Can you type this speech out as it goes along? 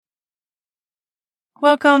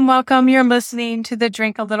Welcome, welcome. You're listening to the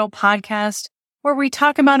Drink a Little podcast, where we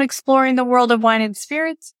talk about exploring the world of wine and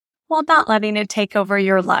spirits while not letting it take over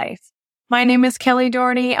your life. My name is Kelly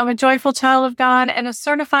Doherty. I'm a joyful child of God and a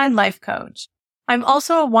certified life coach. I'm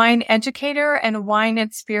also a wine educator and a wine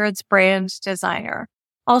and spirits brand designer.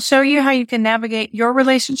 I'll show you how you can navigate your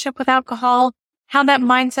relationship with alcohol, how that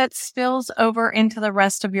mindset spills over into the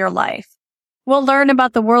rest of your life. We'll learn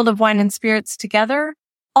about the world of wine and spirits together,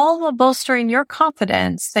 all while bolstering your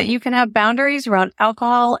confidence that you can have boundaries around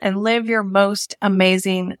alcohol and live your most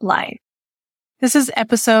amazing life. This is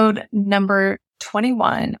episode number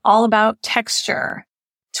 21, all about texture.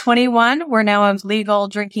 21, we're now of legal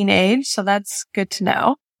drinking age, so that's good to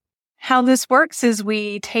know. How this works is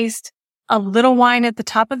we taste a little wine at the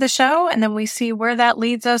top of the show, and then we see where that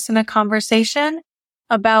leads us in a conversation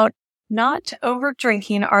about not over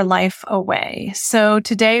drinking our life away. So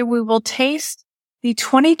today we will taste the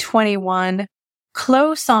 2021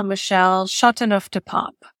 Clos Saint-Michel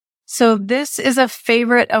Châteauneuf-du-Pape. So this is a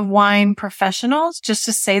favorite of wine professionals, just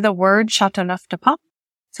to say the word Châteauneuf-du-Pape.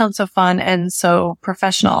 Sounds so fun and so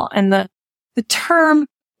professional. And the term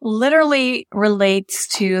literally relates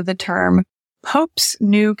to the term Pope's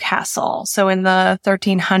New Castle. So in the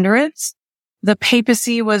 1300s, the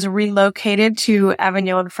papacy was relocated to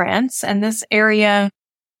Avignon, France, and this area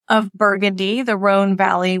of Burgundy, the Rhone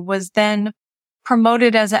Valley, was then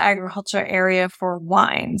promoted as an agriculture area for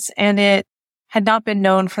wines, and it had not been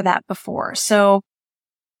known for that before. So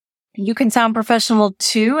you can sound professional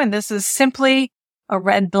too, and this is simply a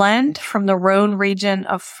red blend from the Rhone region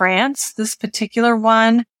of France. This particular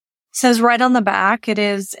one says right on the back, it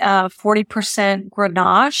is 40%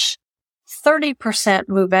 Grenache, 30%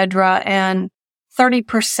 Mourvedre, and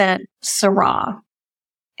 30% Syrah.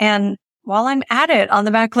 And while I'm at it, on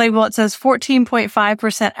the back label, it says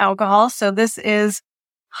 14.5% alcohol. So this is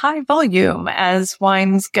high volume as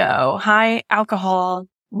wines go, high alcohol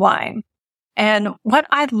wine. And what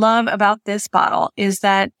I love about this bottle is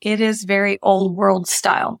that it is very old world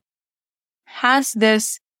style. Has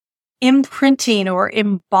this imprinting or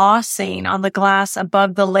embossing on the glass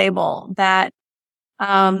above the label that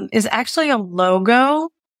is actually a logo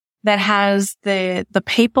that has the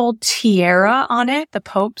papal tiara on it, the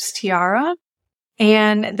Pope's tiara,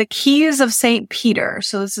 and the keys of St. Peter.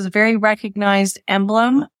 So this is a very recognized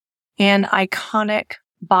emblem and iconic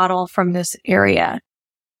bottle from this area.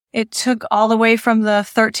 It took all the way from the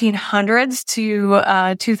 1300s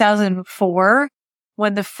to 2004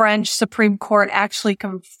 when the French Supreme Court actually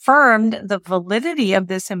confirmed the validity of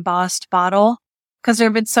this embossed bottle, because there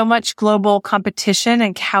had been so much global competition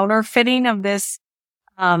and counterfeiting of this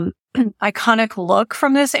iconic look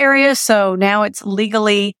from this area. So now it's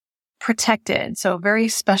legally protected. So a very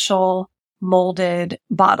special molded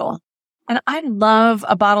bottle. And I love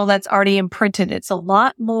a bottle that's already imprinted. It's a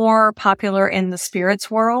lot more popular in the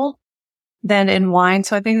spirits world than in wine.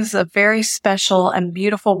 So I think this is a very special and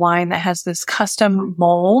beautiful wine that has this custom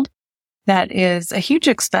mold that is a huge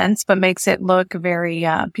expense, but makes it look very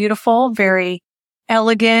beautiful, very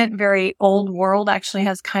elegant, very old world. Actually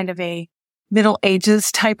has kind of a Middle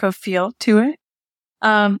Ages type of feel to it.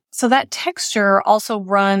 So that texture also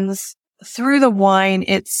runs through the wine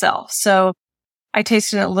itself. So I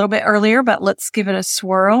tasted it a little bit earlier, but let's give it a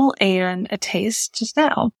swirl and a taste just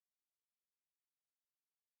now.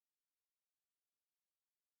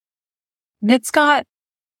 And it's got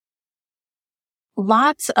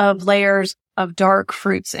lots of layers of dark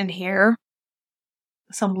fruits in here.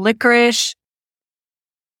 Some licorice,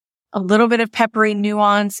 a little bit of peppery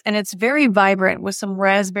nuance, and it's very vibrant with some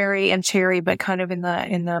raspberry and cherry, but kind of in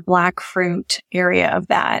the black fruit area of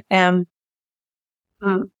that. And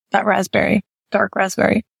that raspberry, dark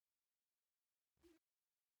raspberry.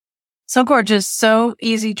 So gorgeous, so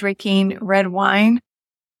easy drinking red wine.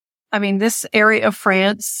 I mean, this area of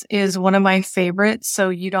France is one of my favorites, so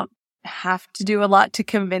you don't have to do a lot to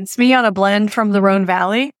convince me on a blend from the Rhone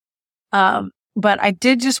Valley. But I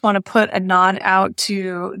did just want to put a nod out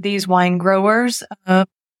to these wine growers.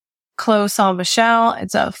 Clos Saint-Michel,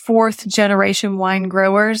 it's a fourth generation wine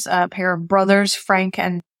growers, a pair of brothers, Frank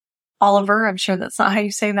and Oliver. I'm sure that's not how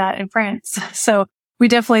you say that in France. So we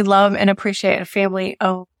definitely love and appreciate a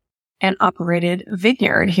family-owned and operated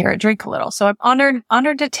vineyard here at Drink a Little. So I'm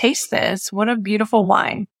honored to taste this. What a beautiful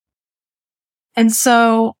wine. And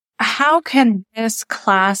so how can this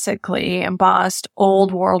classically embossed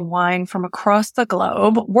old world wine from across the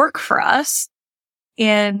globe work for us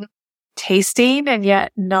in tasting and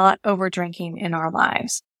yet not over drinking in our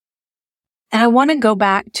lives? And I want to go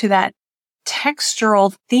back to that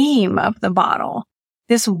textural theme of the bottle.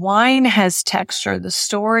 This wine has texture, the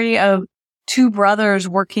story of two brothers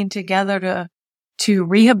working together to to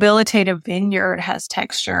rehabilitate a vineyard has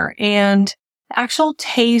texture, and the actual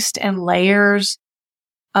taste and layers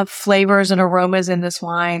of flavors and aromas in this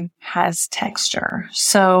wine has texture.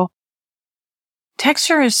 So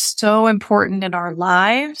texture is so important in our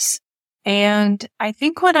lives. And I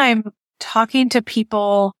think when I'm talking to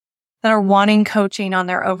people that are wanting coaching on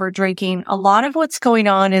their over drinking, a lot of what's going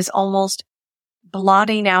on is almost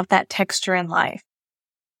blotting out that texture in life.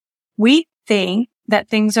 We think that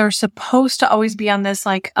things are supposed to always be on this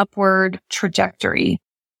like upward trajectory.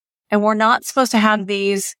 And we're not supposed to have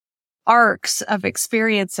these arcs of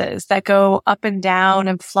experiences that go up and down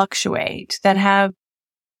and fluctuate, that have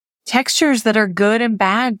textures that are good and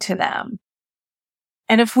bad to them.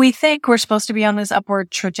 And if we think we're supposed to be on this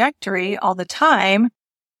upward trajectory all the time,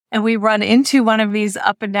 and we run into one of these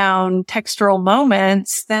up and down textural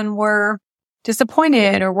moments, then we're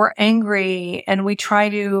disappointed or we're angry, and we try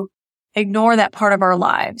to ignore that part of our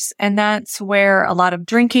lives. And that's where a lot of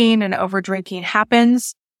drinking and over drinking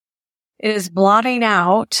happens. It is blotting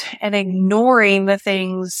out and ignoring the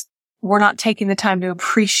things we're not taking the time to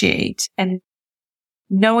appreciate, and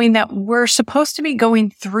knowing that we're supposed to be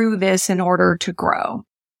going through this in order to grow.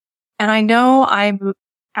 And I know I'm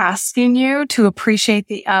asking you to appreciate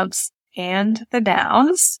the ups and the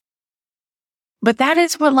downs, but that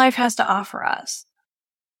is what life has to offer us.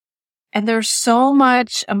 And there's so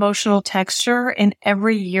much emotional texture in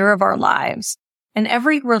every year of our lives and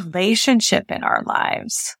every relationship in our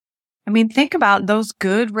lives. I mean, think about those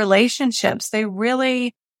good relationships. They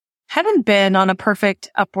really haven't been on a perfect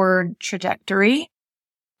upward trajectory.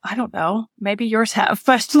 I don't know. Maybe yours have,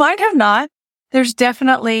 but mine have not. There's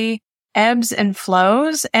definitely ebbs and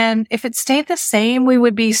flows. And if it stayed the same, we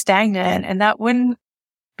would be stagnant, and that wouldn't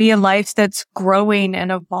be a life that's growing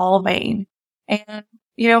and evolving. And,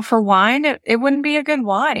 for wine, it wouldn't be a good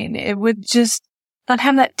wine. It would just not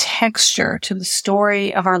have that texture to the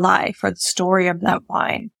story of our life or the story of that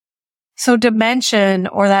wine. So dimension,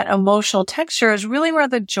 or that emotional texture, is really where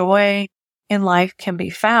the joy in life can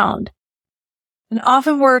be found. And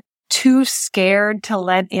often we're too scared to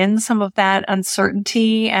let in some of that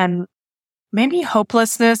uncertainty and maybe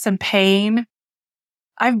hopelessness and pain.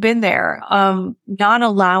 I've been there, not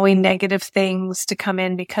allowing negative things to come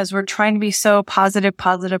in because we're trying to be so positive.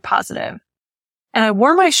 And I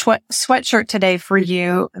wore my sweatshirt today for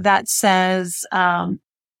you that says,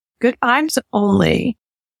 good vibes only.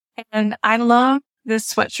 And I love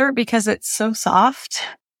this sweatshirt because it's so soft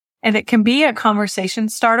and it can be a conversation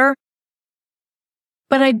starter.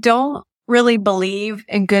 But I don't really believe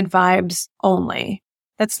in good vibes only.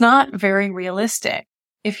 That's not very realistic.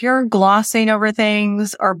 If you're glossing over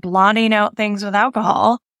things or blotting out things with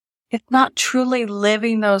alcohol, it's not truly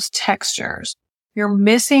living those textures. You're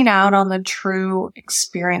missing out on the true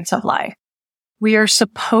experience of life. We are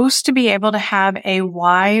supposed to be able to have a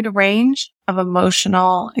wide range of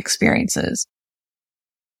emotional experiences.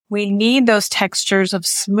 We need those textures of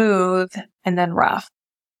smooth and then rough,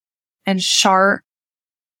 and sharp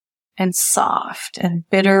and soft, and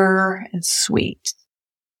bitter and sweet,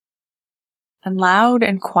 and loud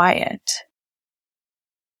and quiet.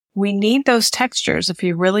 We need those textures if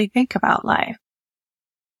you really think about life.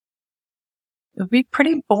 It would be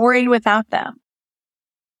pretty boring without them.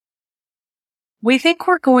 We think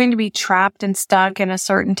we're going to be trapped and stuck in a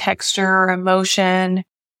certain texture or emotion,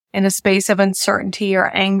 in a space of uncertainty or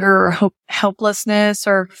anger or helplessness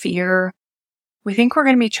or fear. We think we're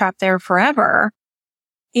going to be trapped there forever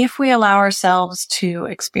if we allow ourselves to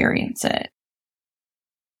experience it,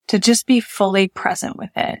 to just be fully present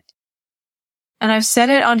with it. And I've said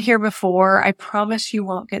it on here before, I promise you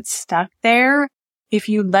won't get stuck there if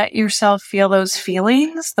you let yourself feel those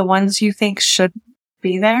feelings, the ones you think should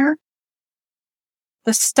be there.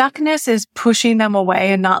 The stuckness is pushing them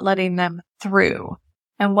away and not letting them through.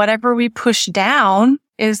 And whatever we push down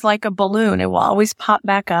is like a balloon. It will always pop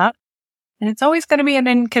back up. And it's always going to be an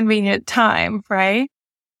inconvenient time, right?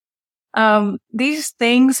 These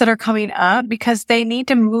things that are coming up, because they need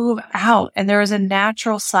to move out, and there is a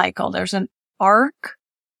natural cycle. There's an arc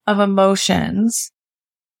of emotions,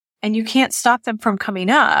 and you can't stop them from coming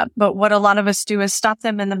up. But what a lot of us do is stop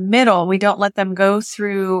them in the middle. We don't let them go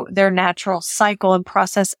through their natural cycle and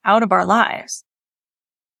process out of our lives.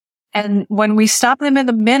 And when we stop them in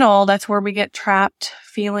the middle, that's where we get trapped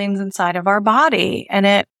feelings inside of our body, and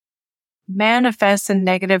it manifests in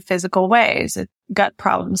negative physical ways. Gut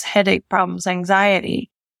problems, headache problems,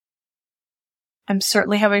 anxiety. I'm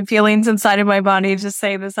certainly having feelings inside of my body to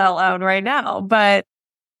say this out loud right now, but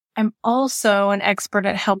I'm also an expert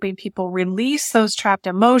at helping people release those trapped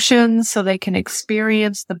emotions so they can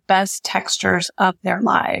experience the best textures of their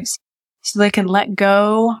lives, so they can let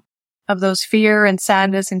go of those fear and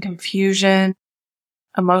sadness and confusion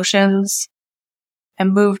emotions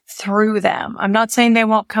and move through them. I'm not saying they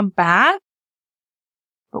won't come back,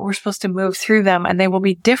 but we're supposed to move through them, and they will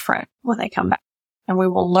be different when they come back. And we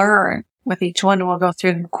will learn with each one, and we'll go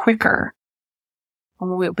through them quicker.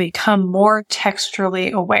 And we'll become more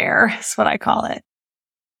texturally aware, is what I call it.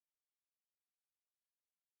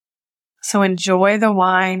 So enjoy the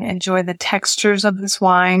wine, enjoy the textures of this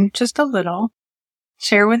wine, just a little.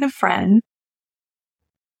 Share with a friend.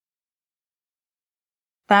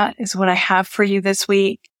 That is what I have for you this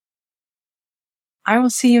week. I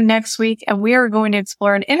will see you next week, and we are going to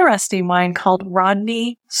explore an interesting wine called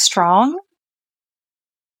Rodney Strong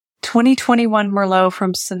 2021 Merlot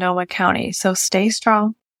from Sonoma County. So stay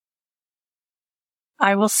strong.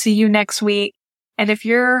 I will see you next week. And if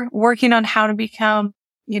you're working on how to become,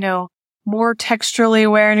 more texturally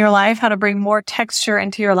aware in your life, how to bring more texture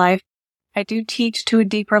into your life, I do teach to a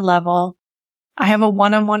deeper level. I have a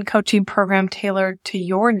one-on-one coaching program tailored to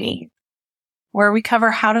your needs, where we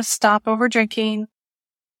cover how to stop over drinking,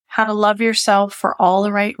 how to love yourself for all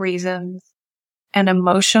the right reasons, and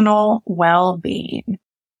emotional well-being.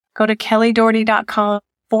 Go to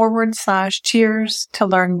kellydoherty.com/cheers to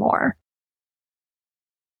learn more.